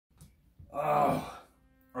Oh,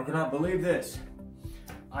 I cannot believe this.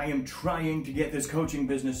 I am trying to get this coaching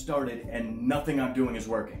business started and nothing I'm doing is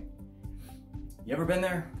working. You ever been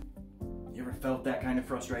there? You ever felt that kind of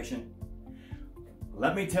frustration?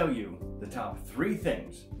 Let me tell you the top 3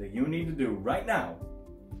 things that you need to do right now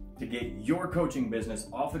to get your coaching business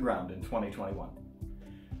off the ground in 2021.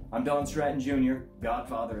 I'm Stratton Jr.,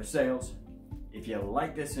 Godfather of Sales. If you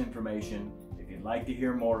like this information, if you'd like to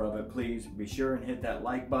hear more of it, please be sure and hit that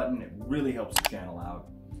like button. It really helps the channel out.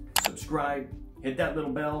 Subscribe, hit that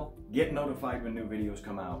little bell, get notified when new videos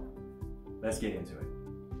come out. Let's get into it.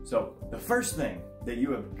 So the first thing that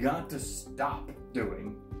you have got to stop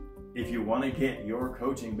doing if you want to get your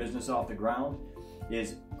coaching business off the ground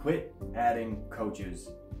is quit adding coaches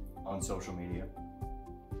on social media.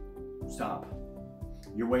 Stop.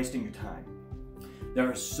 You're wasting your time. There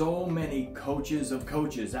are so many coaches of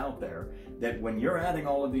coaches out there that when you're adding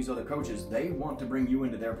all of these other coaches, they want to bring you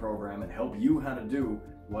into their program and help you how to do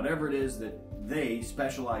whatever it is that they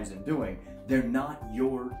specialize in doing. They're not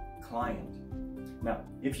your client. Now,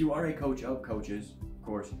 if you are a coach of coaches, of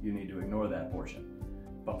course, you need to ignore that portion.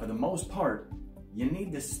 But for the most part, you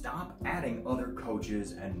need to stop adding other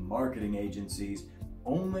coaches and marketing agencies.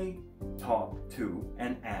 Only talk to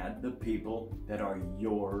and add the people that are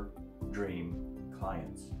your dream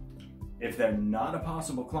clients. If they're not a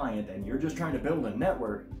possible client and you're just trying to build a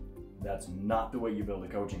network, that's not the way you build a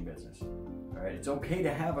coaching business. All right, it's okay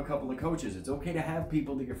to have a couple of coaches. It's okay to have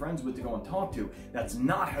people that you're friends with to go and talk to. That's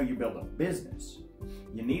not how you build a business.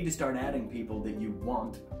 You need to start adding people that you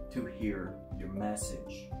want to hear your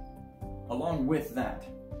message. Along with that,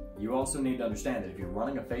 you also need to understand that if you're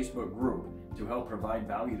running a Facebook group to help provide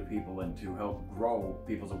value to people and to help grow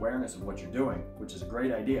people's awareness of what you're doing, which is a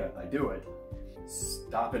great idea, I do it,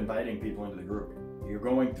 stop inviting people into the group. You're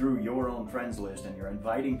going through your own friends list and you're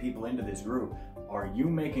inviting people into this group. Are you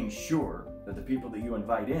making sure that the people that you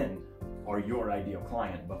invite in are your ideal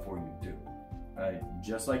client before you do?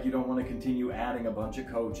 Just like you don't want to continue adding a bunch of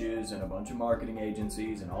coaches and a bunch of marketing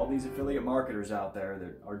agencies and all these affiliate marketers out there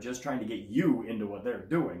that are just trying to get you into what they're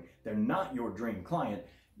doing. They're not your dream client.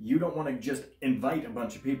 You don't want to just invite a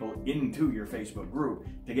bunch of people into your Facebook group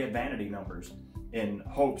to get vanity numbers in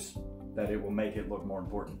hopes that it will make it look more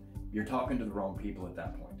important. You're talking to the wrong people at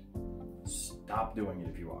that point. Stop doing it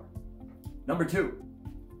if you are. Number 2,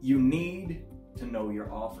 you need to know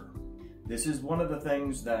your offer. This is one of the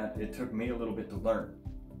things that it took me a little bit to learn.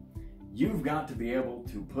 You've got to be able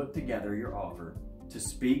to put together your offer to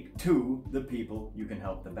speak to the people you can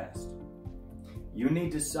help the best. You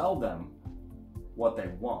need to sell them what they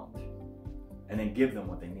want and then give them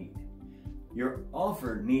what they need. Your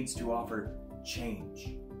offer needs to offer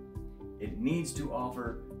change. It needs to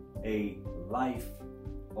offer a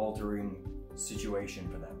life-altering situation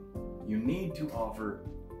for them. You need to offer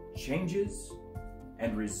changes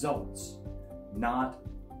and results, not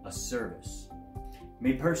a service.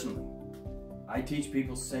 Me personally, I teach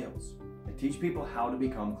people sales. I teach people how to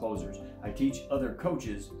become closers. I teach other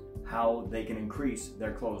coaches how they can increase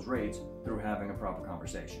their close rates through having a proper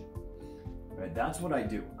conversation. Right? That's what I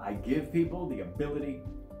do. I give people the ability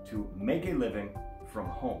to make a living from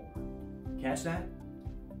home. Catch that?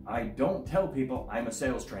 I don't tell people I'm a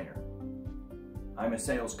sales trainer. I'm a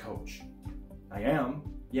sales coach. I am,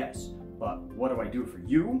 yes, but what do I do for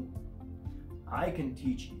you? I can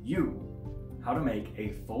teach you how to make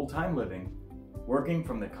a full-time living working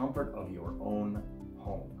from the comfort of your own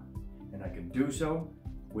home. And I can do so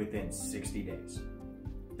within 60 days.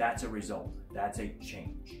 That's a result. That's a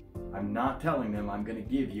change. I'm not telling them I'm going to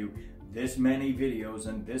give you this many videos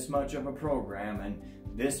and this much of a program and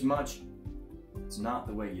this much. It's not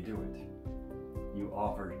the way you do it. You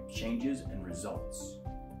offer changes and results.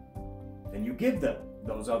 Then you give them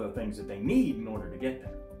those other things that they need in order to get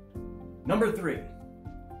there. Number 3,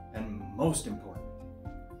 and most important,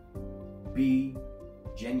 be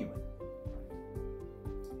genuine.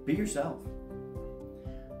 Be yourself.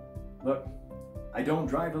 Look, I don't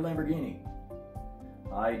drive a Lamborghini.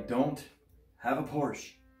 I don't have a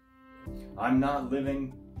Porsche. I'm not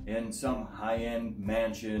living in some high-end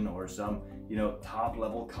mansion or some,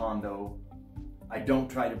 top-level condo. I don't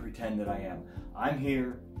try to pretend that I am. I'm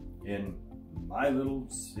here in my little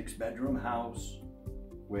 6-bedroom house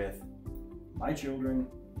with my children,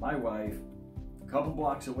 my wife, a couple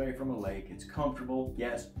blocks away from a lake. It's comfortable.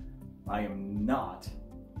 Yes, I am not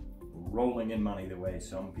rolling in money the way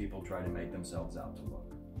some people try to make themselves out to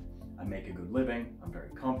look. I make a good living. I'm very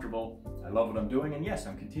comfortable. I love what I'm doing. And yes,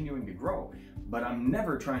 I'm continuing to grow, but I'm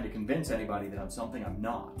never trying to convince anybody that I'm something I'm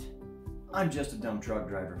not. I'm just a dumb truck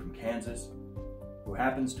driver from Kansas who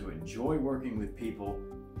happens to enjoy working with people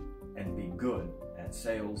and be good at at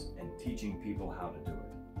sales and teaching people how to do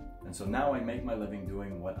it. And so now I make my living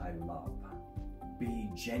doing what I love. Be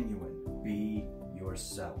genuine. Be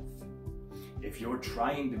yourself. If you're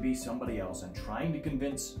trying to be somebody else and trying to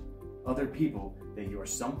convince other people that you're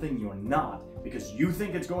something you're not because you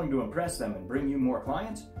think it's going to impress them and bring you more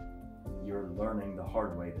clients, you're learning the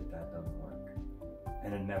hard way that that doesn't work.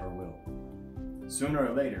 And it never will. Sooner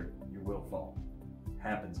or later, you will fall.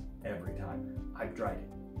 Happens every time. I've tried it.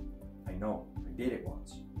 I know, I did it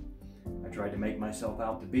once. I tried to make myself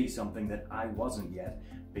out to be something that I wasn't yet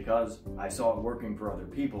because I saw it working for other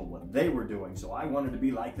people, what they were doing, so I wanted to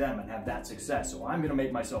be like them and have that success, so I'm gonna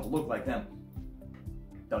make myself look like them.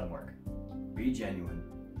 Doesn't work. Be genuine,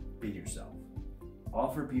 be yourself.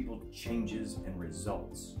 Offer people changes and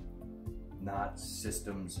results, not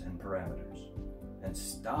systems and parameters. And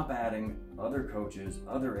stop adding other coaches,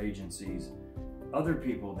 other agencies, other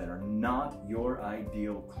people that are not your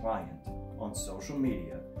ideal client on social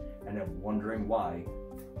media and then wondering why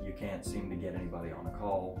you can't seem to get anybody on a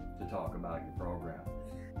call to talk about your program.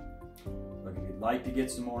 Look, if you'd like to get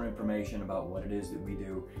some more information about what it is that we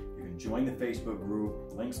do, you can join the Facebook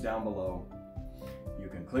group, links down below. You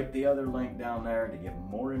can click the other link down there to get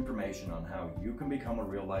more information on how you can become a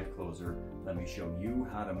real life closer. Let me show you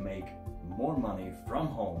how to make more money from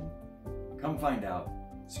home. Come find out.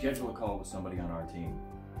 Schedule a call with somebody on our team.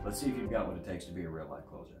 Let's see if you've got what it takes to be a real life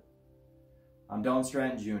closer. I'm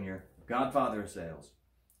Stratton Jr., Godfather of Sales.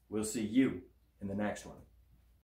 We'll see you in the next one.